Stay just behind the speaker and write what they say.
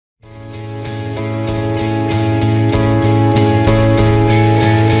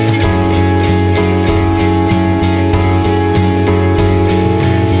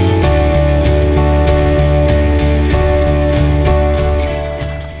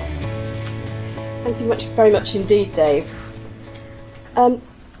Thank you very much indeed, Dave. In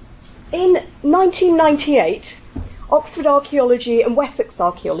 1998, Oxford Archaeology and Wessex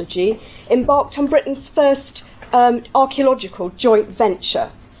Archaeology embarked on Britain's first archaeological joint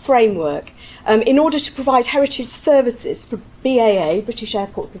venture framework in order to provide heritage services for BAA, British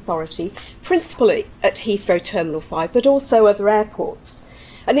Airports Authority, principally at Heathrow Terminal 5, but also other airports.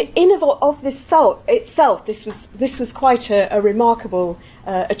 And in of this itself, this was quite a remarkable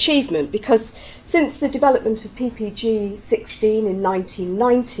achievement, because since the development of PPG 16 in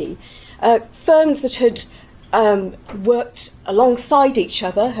 1990, firms that had worked alongside each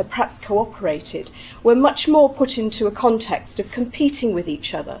other, had perhaps cooperated, were much more put into a context of competing with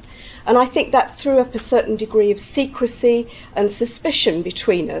each other. And I think that threw up a certain degree of secrecy and suspicion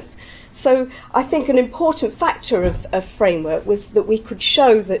between us. So I think an important factor of framework was that we could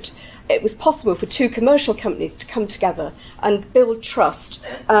show that it was possible for two commercial companies to come together and build trust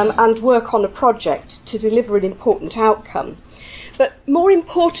and work on a project to deliver an important outcome. But more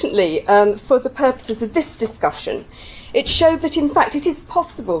importantly, for the purposes of this discussion, it showed that in fact it is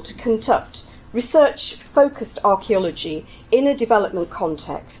possible to conduct research-focused archaeology in a development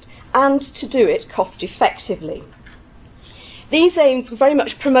context and to do it cost-effectively. These aims were very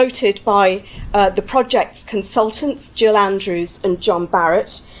much promoted by the project's consultants, Gill and John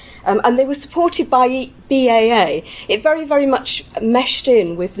Barrett, and they were supported by BAA. It very much meshed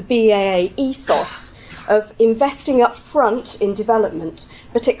in with the BAA ethos of investing up front in development,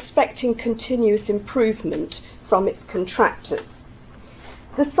 but expecting continuous improvement from its contractors.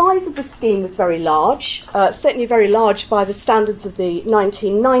 The size of the scheme was very large, certainly very large by the standards of the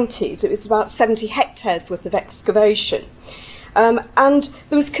 1990s. It was about 70 hectares worth of excavation. And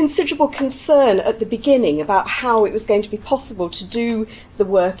there was considerable concern at the beginning about how it was going to be possible to do the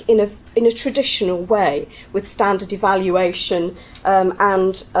work in a traditional way, with standard evaluation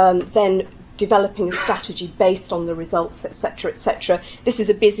and then developing a strategy based on the results, etc., etc. This is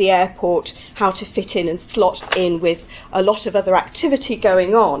a busy airport, how to fit in and slot in with a lot of other activity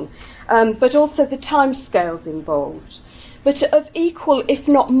going on, but also the timescales involved. But of equal, if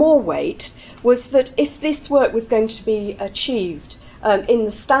not more weight, was that if this work was going to be achieved in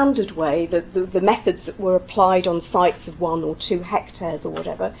the standard way, the methods that were applied on sites of 1 or 2 hectares or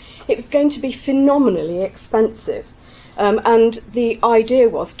whatever, it was going to be phenomenally expensive. And the idea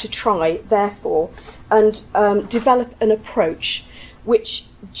was to try, therefore, and develop an approach which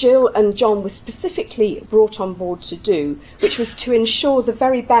Gill and John were specifically brought on board to do, which was to ensure the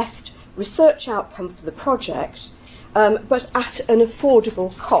very best research outcome for the project, but at an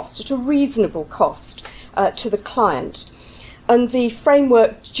affordable cost, at a reasonable cost to the client. And the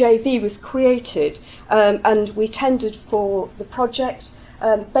framework JV was created, and we tendered for the project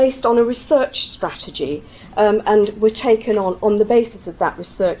based on a research strategy, and were taken on the basis of that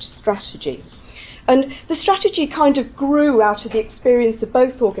research strategy. And the strategy kind of grew out of the experience of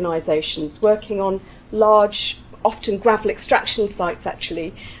both organisations, working on large, often gravel extraction sites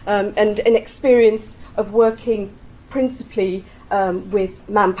actually, and an experience of working principally with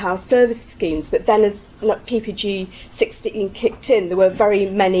manpower service schemes. But then as PPG 16 kicked in, there were very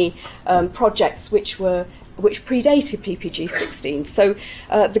many projects which predated PPG 16. So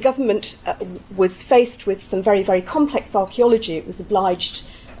the government was faced with some very complex archaeology it was obliged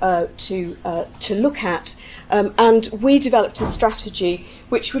to look at, and we developed a strategy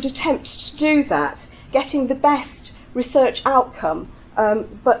which would attempt to do that, getting the best research outcome,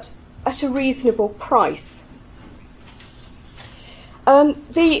 but at a reasonable price.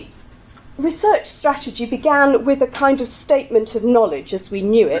 The research strategy began with a kind of statement of knowledge as we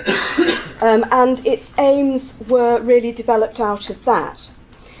knew it, and its aims were really developed out of that.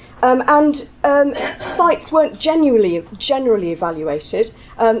 Sites weren't generally evaluated.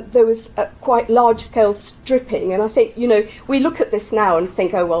 There was quite large-scale stripping, and I think, we look at this now and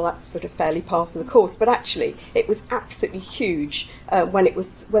think, oh well, that's sort of fairly par for the course. But actually, it was absolutely huge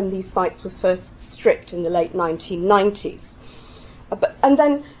when these sites were first stripped in the late 1990s. And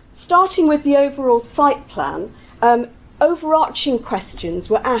then, starting with the overall site plan, overarching questions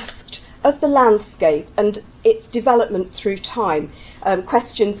were asked of the landscape and its development through time.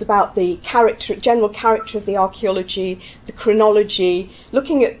 Questions about the general character of the archaeology, the chronology,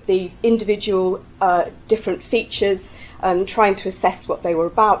 looking at the individual different features, trying to assess what they were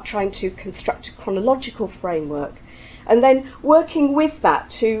about, trying to construct a chronological framework, and then working with that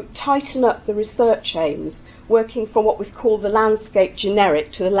to tighten up the research aims, working from what was called the landscape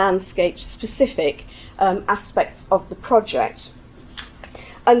generic to the landscape specific aspects of the project.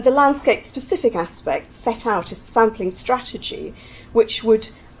 And the landscape specific aspects set out a sampling strategy which would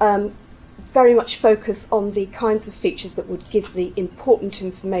very much focus on the kinds of features that would give the important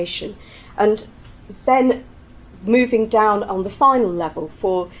information. And then moving down on the final level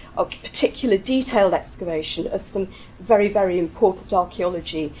for a particular detailed excavation of some very, very important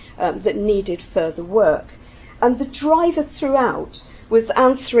archaeology that needed further work. And the driver throughout was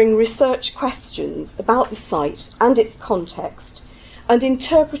answering research questions about the site and its context, and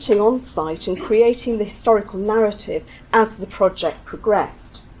interpreting on site and creating the historical narrative as the project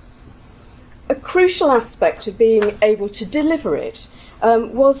progressed. A crucial aspect of being able to deliver it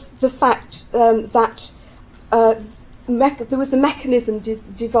was the fact that there was a mechanism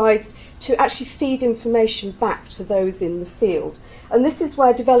devised to actually feed information back to those in the field. And this is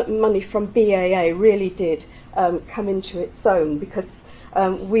where development money from BAA really did come into its own, because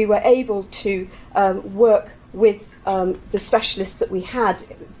we were able to work with the specialists that we had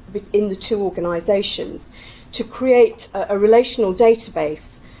in the two organisations to create a relational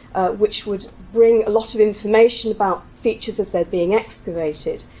database which would bring a lot of information about features as they're being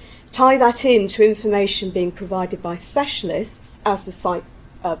excavated, tie that into information being provided by specialists as the site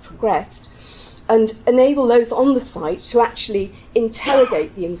progressed, and enable those on the site to actually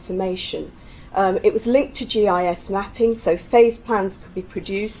interrogate the information. It was linked to GIS mapping, so phase plans could be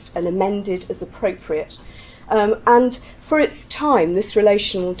produced and amended as appropriate. And for its time, this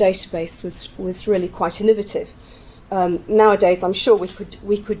relational database was really quite innovative. Nowadays, I'm sure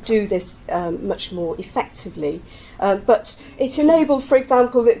we could do this much more effectively. But it enabled, for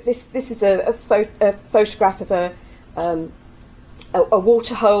example, that this is a photograph of a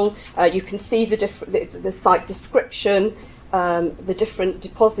water hole. You can see the site description, the different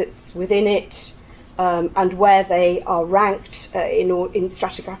deposits within it, and where they are ranked in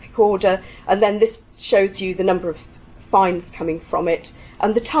stratigraphic order. And then this shows you the number of finds coming from it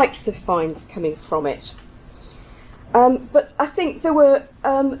and the types of finds coming from it. But I think there were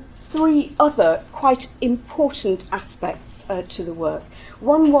three other quite important aspects to the work.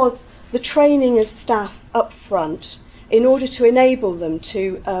 One was the training of staff up front in order to enable them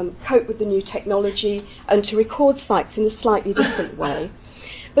to cope with the new technology and to record sites in a slightly different way.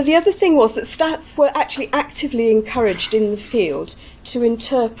 But the other thing was that staff were actually actively encouraged in the field to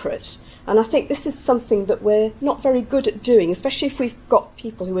interpret. And I think this is something that we're not very good at doing, especially if we've got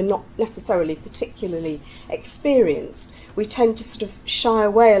people who are not necessarily particularly experienced. We tend to sort of shy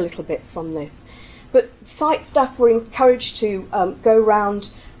away a little bit from this. But site staff were encouraged to go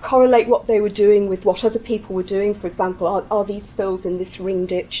round, correlate what they were doing with what other people were doing. For example, are these fills in this ring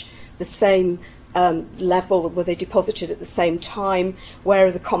ditch the same level? Were they deposited at the same time? Where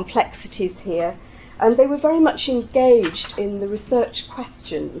are the complexities here? And they were very much engaged in the research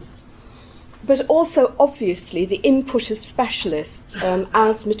questions, but also obviously the input of specialists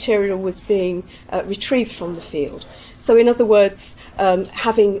as material was being retrieved from the field. So in other words,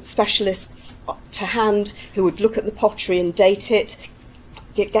 having specialists to hand who would look at the pottery and date it,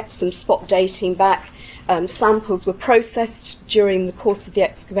 get some spot dating back. Samples were processed during the course of the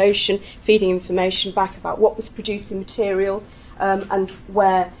excavation, feeding information back about what was producing material and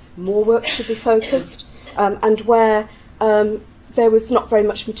where more work should be focused, and where there was not very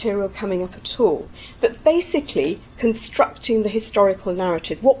much material coming up at all. But basically constructing the historical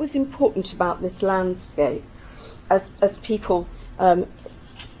narrative, what was important about this landscape as people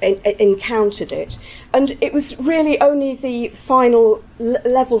encountered it. And it was really only the final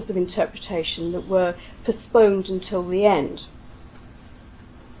levels of interpretation that were postponed until the end.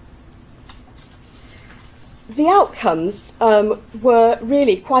 The outcomes were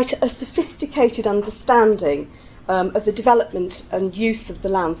really quite a sophisticated understanding of the development and use of the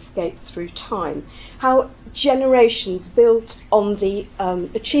landscape through time, how generations built on the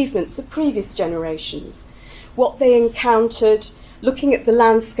achievements of previous generations, what they encountered, looking at the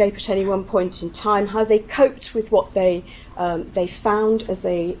landscape at any one point in time, how they coped with what they found as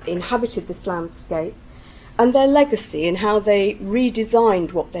they inhabited this landscape, and their legacy and how they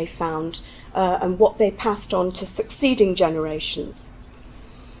redesigned what they found and what they passed on to succeeding generations.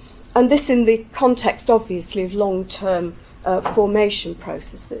 And this in the context, obviously, of long-term formation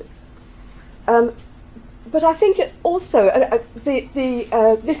processes. But I think also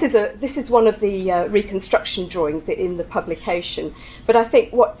this is one of the reconstruction drawings in the publication. But I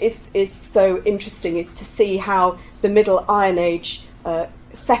think what is so interesting is to see how the Middle Iron Age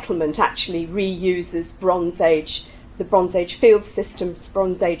settlement actually reuses the Bronze Age field systems,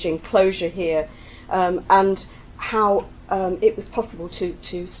 Bronze Age enclosure here, and how it was possible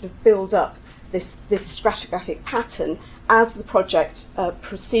to sort of build up this stratigraphic pattern as the project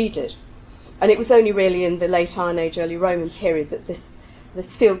proceeded. And it was only really in the late Iron Age, early Roman period that this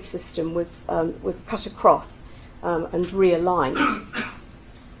field system was cut across and realigned.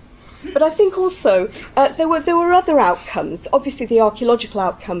 But I think also there were other outcomes. Obviously, the archaeological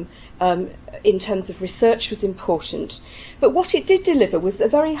outcome in terms of research was important, but what it did deliver was a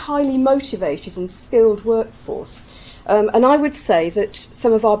very highly motivated and skilled workforce. And I would say that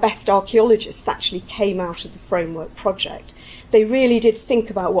some of our best archaeologists actually came out of the framework project. They really did think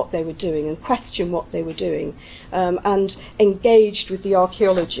about what they were doing and question what they were doing, and engaged with the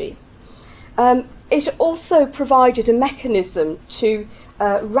archaeology. It also provided a mechanism to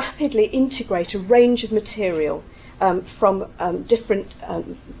rapidly integrate a range of material from different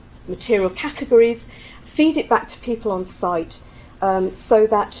material categories, feed it back to people on site so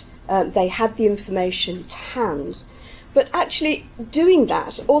that they had the information to hand. But actually doing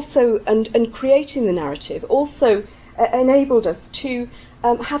that also and creating the narrative also enabled us to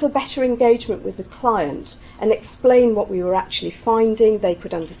have a better engagement with the client and explain what we were actually finding. They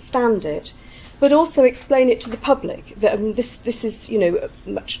could understand it, but also explain it to the public. That this is, you know,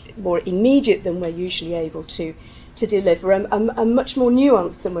 much more immediate than we're usually able to deliver, and much more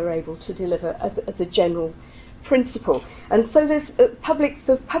nuanced than we're able to deliver as a general principle. And so there's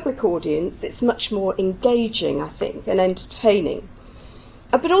for public audience, it's much more engaging, I think, and entertaining.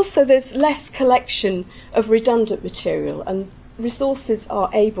 But also there's less collection of redundant material, and resources are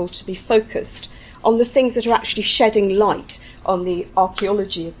able to be focused on the things that are actually shedding light on the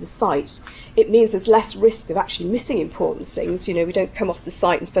archaeology of the site. It means there's less risk of actually missing important things. You know, we don't come off the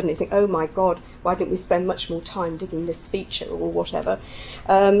site and suddenly think, oh my God, why didn't we spend much more time digging this feature or whatever.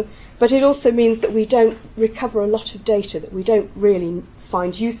 But it also means that we don't recover a lot of data that we don't really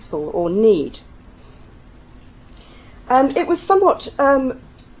find useful or need. It was somewhat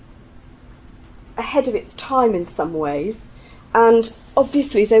ahead of its time in some ways, and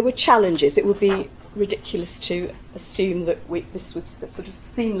obviously there were challenges. It would be ridiculous to assume that this was a sort of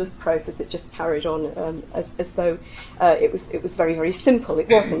seamless process. It just carried on as though it was very, very simple. It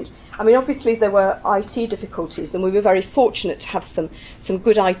wasn't. I mean, obviously there were IT difficulties, and we were very fortunate to have some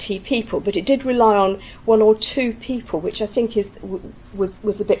good IT people, but it did rely on one or two people, which I think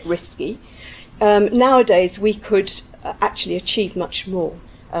was a bit risky. Nowadays we could actually achieve much more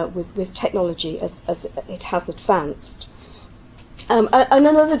with technology as it has advanced. And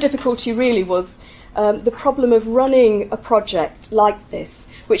another difficulty really was the problem of running a project like this,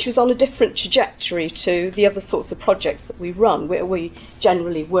 which was on a different trajectory to the other sorts of projects that we run, where we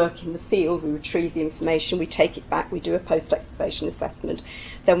generally work in the field, we retrieve the information, we take it back, we do a post-excavation assessment,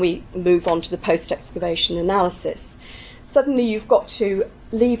 then we move on to the post-excavation analysis. Suddenly you've got to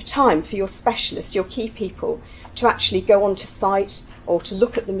leave time for your specialists, your key people, to actually go onto site or to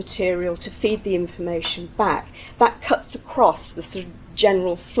look at the material, to feed the information back. That cuts across the sort of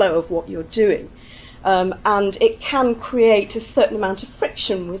general flow of what you're doing. And it can create a certain amount of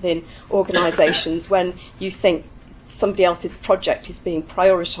friction within organisations when you think somebody else's project is being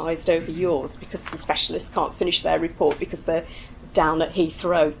prioritised over yours because the specialists can't finish their report because they're down at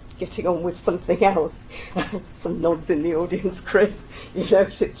Heathrow getting on with something else. Some nods in the audience, Chris, you know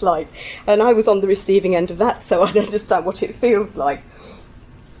what it's like. And I was on the receiving end of that, so I understand what it feels like.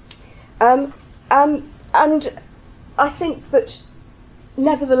 And I think that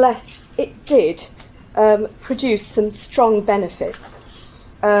nevertheless it did produce some strong benefits.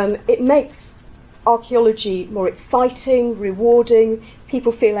 It makes archaeology more exciting, rewarding,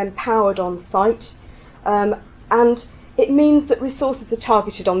 people feel empowered on site, and it means that resources are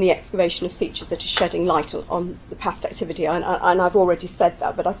targeted on the excavation of features that are shedding light on the past activity, and I've already said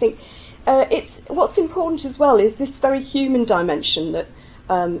that, but I think what's important as well is this very human dimension that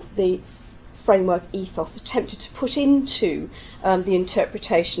the framework ethos attempted to put into the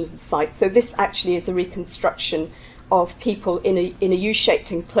interpretation of the site. So this actually is a reconstruction of people in a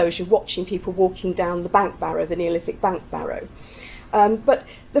U-shaped enclosure watching people walking down the bank barrow, the Neolithic bank barrow. But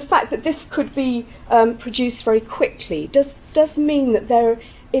the fact that this could be produced very quickly does mean that there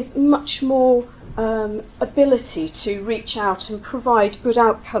is much more ability to reach out and provide good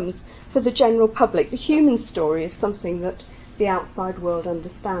outcomes for the general public. The human story is something that the outside world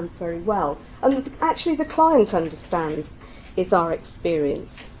understands very well, and actually the client understands, is our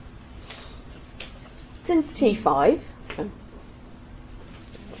experience. Since T5, I can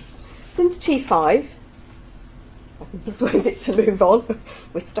persuade it to move on.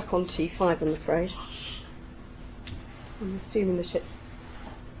 We're stuck on T5, I'm afraid. I'm assuming the ship.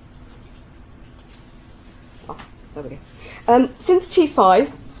 Oh, there we go. Since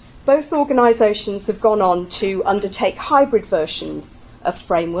T5, both organisations have gone on to undertake hybrid versions of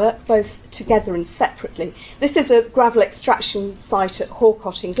framework, both together and separately. This is a gravel extraction site at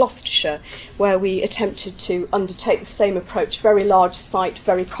Hawcott in Gloucestershire, where we attempted to undertake the same approach, very large site,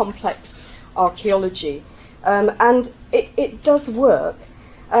 very complex archaeology. And it does work.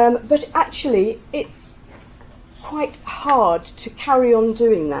 But actually, it's quite hard to carry on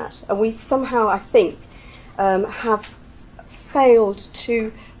doing that. And we somehow, I think, have failed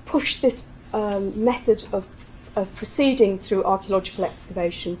to push this method of proceeding through archaeological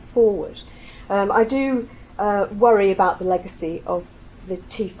excavation forward. I do worry about the legacy of the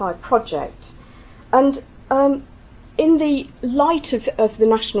T5 project. And in the light of the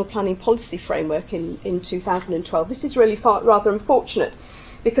National Planning Policy Framework in 2012, this is really rather unfortunate,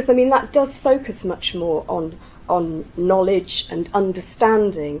 because I mean that does focus much more on knowledge and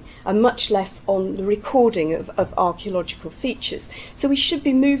understanding and much less on the recording of archaeological features. So we should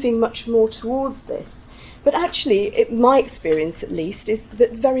be moving much more towards this. But actually, my experience at least, is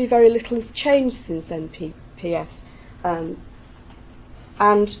that very, very little has changed since NPPF.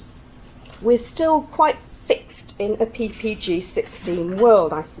 And we're still quite fixed in a PPG 16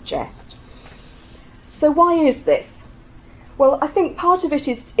 world, I suggest. So why is this? Well, I think part of it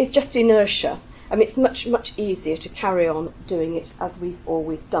is just inertia. I mean, it's much, much easier to carry on doing it as we've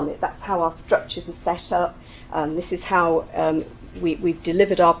always done it. That's how our structures are set up. This is how we've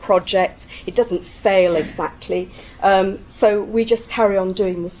delivered our projects. It doesn't fail exactly. So we just carry on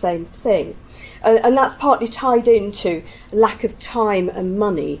doing the same thing. And that's partly tied into lack of time and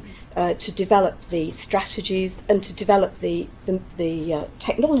money to develop the strategies and to develop the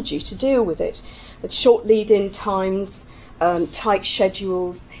technology to deal with it. With short lead-in times, tight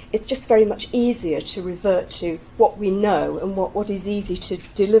schedules, it's just very much easier to revert to what we know and what is easy to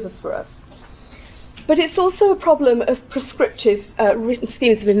deliver for us. But it's also a problem of prescriptive written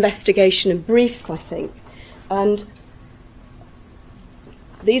schemes of investigation and briefs, I think. And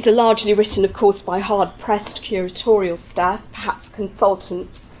these are largely written, of course, by hard-pressed curatorial staff, perhaps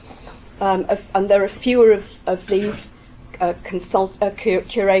consultants, and there are fewer of these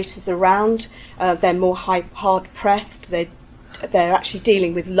curators around. They're more hard-pressed. They're actually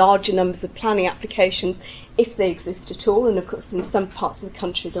dealing with larger numbers of planning applications, if they exist at all. And of course, in some parts of the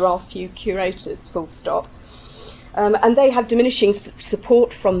country, there are few curators, full stop. And they have diminishing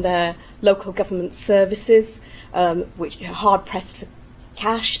support from their local government services, which are hard-pressed for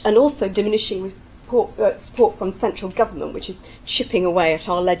cash, and also diminishing support from central government, which is chipping away at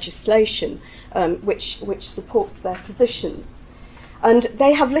our legislation, which supports their positions. And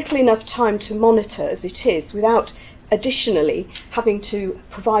they have little enough time to monitor as it is, without additionally having to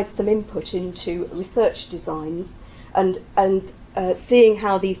provide some input into research designs and seeing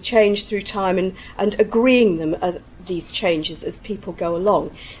how these change through time and agreeing them these changes as people go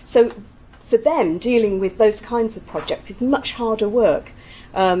along. So for them, dealing with those kinds of projects is much harder work.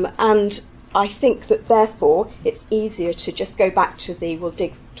 And I think that therefore it's easier to just go back to we'll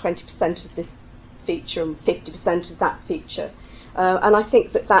dig 20% of this feature and 50% of that feature. And I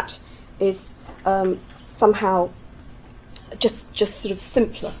think that is somehow just sort of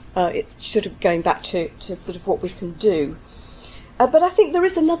simpler. It's sort of going back to sort of what we can do. But I think there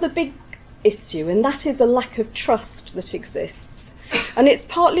is another big issue, and that is a lack of trust that exists. And it's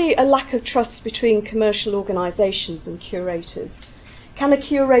partly a lack of trust between commercial organisations and curators. Can a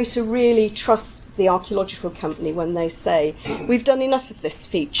curator really trust the archaeological company when they say, we've done enough of this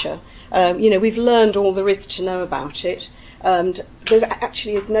feature, we've learned all there is to know about it, and there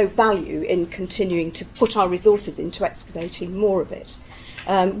actually is no value in continuing to put our resources into excavating more of it?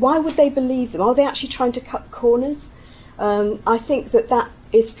 Why would they believe them? Are they actually trying to cut corners? I think that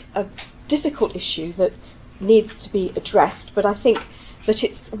is a difficult issue that needs to be addressed, but I think that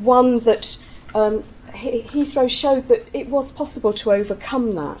it's one that Heathrow showed that it was possible to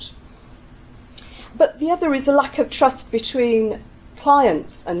overcome that. But the other is a lack of trust between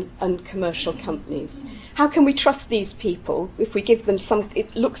clients and commercial companies. How can we trust these people if we give them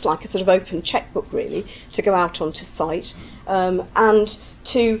it looks like a sort of open checkbook really, to go out onto site, and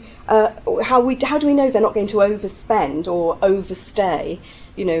to how do we know they're not going to overspend or overstay?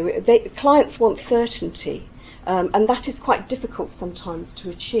 Clients want certainty, and that is quite difficult sometimes to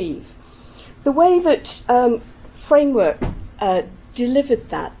achieve. The way that Framework delivered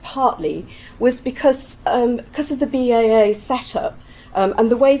that partly was because of the BAA setup,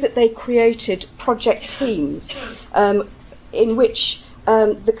 and the way that they created project teams in which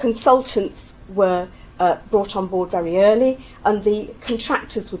the consultants were brought on board very early and the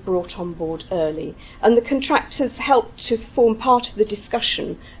contractors were brought on board early. And the contractors helped to form part of the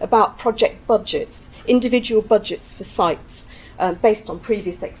discussion about project budgets, individual budgets for sites, based on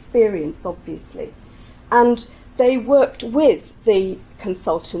previous experience, obviously. And they worked with the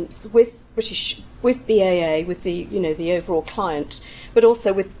consultants, with BAA, with the overall client, but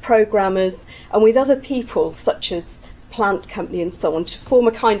also with programmers and with other people such as plant company and so on, to form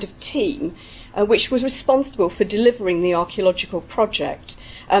a kind of team which was responsible for delivering the archaeological project.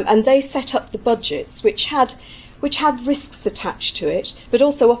 and they set up the budgets, which had risks attached to it, but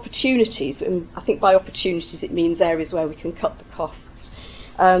also opportunities. And I think by opportunities it means areas where we can cut the costs.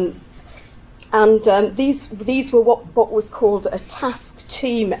 These were what was called a task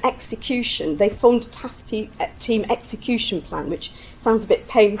team execution. They formed a task team execution plan, which sounds a bit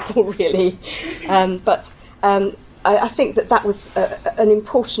painful, really, but I think that was an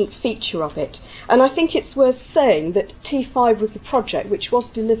important feature of it. And I think it's worth saying that T5 was a project which was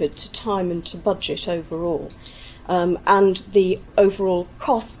delivered to time and to budget overall. And the overall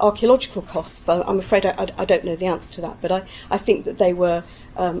costs, archaeological costs, I'm afraid I don't know the answer to that, but I think that they were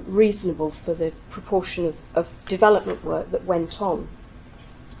reasonable for the proportion of development work that went on.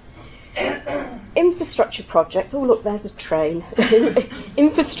 Infrastructure projects, oh look, there's a train.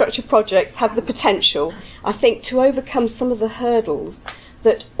 Infrastructure projects have the potential, I think, to overcome some of the hurdles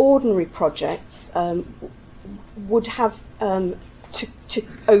that ordinary projects would have to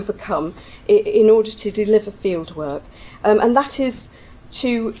overcome in order to deliver field work. And that is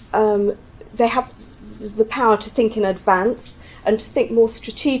they have the power to think in advance and to think more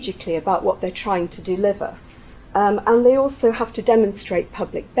strategically about what they're trying to deliver. And they also have to demonstrate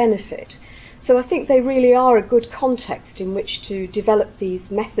public benefit. So I think they really are a good context in which to develop these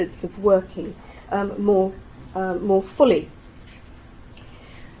methods of working more fully.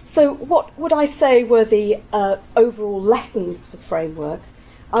 So what would I say were the overall lessons for framework?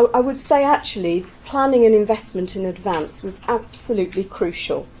 I would say actually planning and investment in advance was absolutely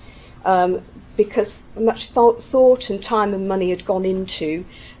crucial, because much thought and time and money had gone into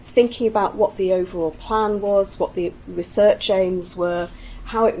thinking about what the overall plan was, what the research aims were,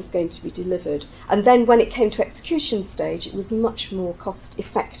 how it was going to be delivered. And then when it came to execution stage, it was much more cost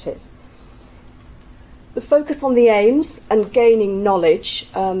effective. The focus on the aims and gaining knowledge,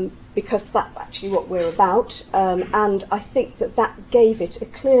 because that's actually what we're about, and I think that gave it a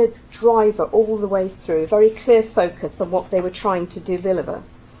clear driver all the way through, a very clear focus on what they were trying to deliver.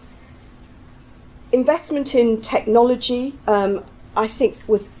 Investment in technology, I think,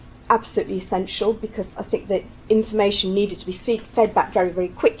 was absolutely essential, because I think that information needed to be fed back very, very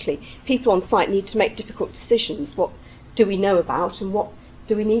quickly. People on site need to make difficult decisions. What do we know about and what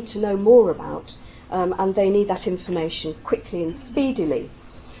do we need to know more about? And they need that information quickly and speedily.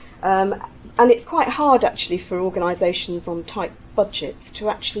 And it's quite hard actually for organisations on tight budgets to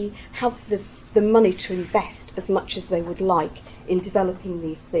actually have the money to invest as much as they would like in developing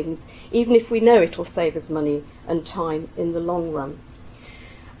these things, even if we know it will save us money and time in the long run.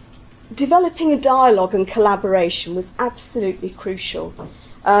 Developing a dialogue and collaboration was absolutely crucial.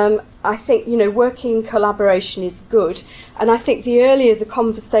 I think, working in collaboration is good, and I think the earlier the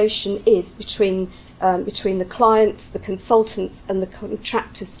conversation is between the clients, the consultants and the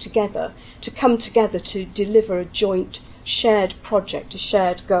contractors together, to come together to deliver a joint shared project, a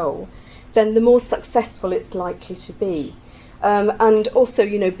shared goal, then the more successful it's likely to be. And also,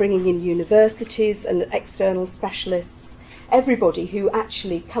 bringing in universities and external specialists, everybody who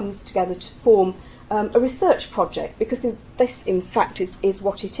actually comes together to form a research project, because this, in fact, is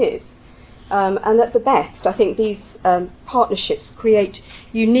what it is. And at the best, I think these partnerships create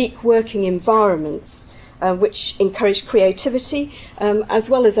unique working environments which encourage creativity as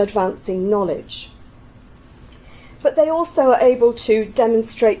well as advancing knowledge. But they also are able to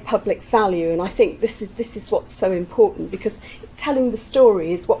demonstrate public value, and I think this is what's so important, because telling the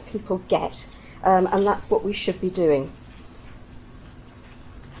story is what people get, and that's what we should be doing.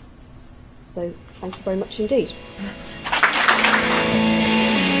 So thank you very much indeed.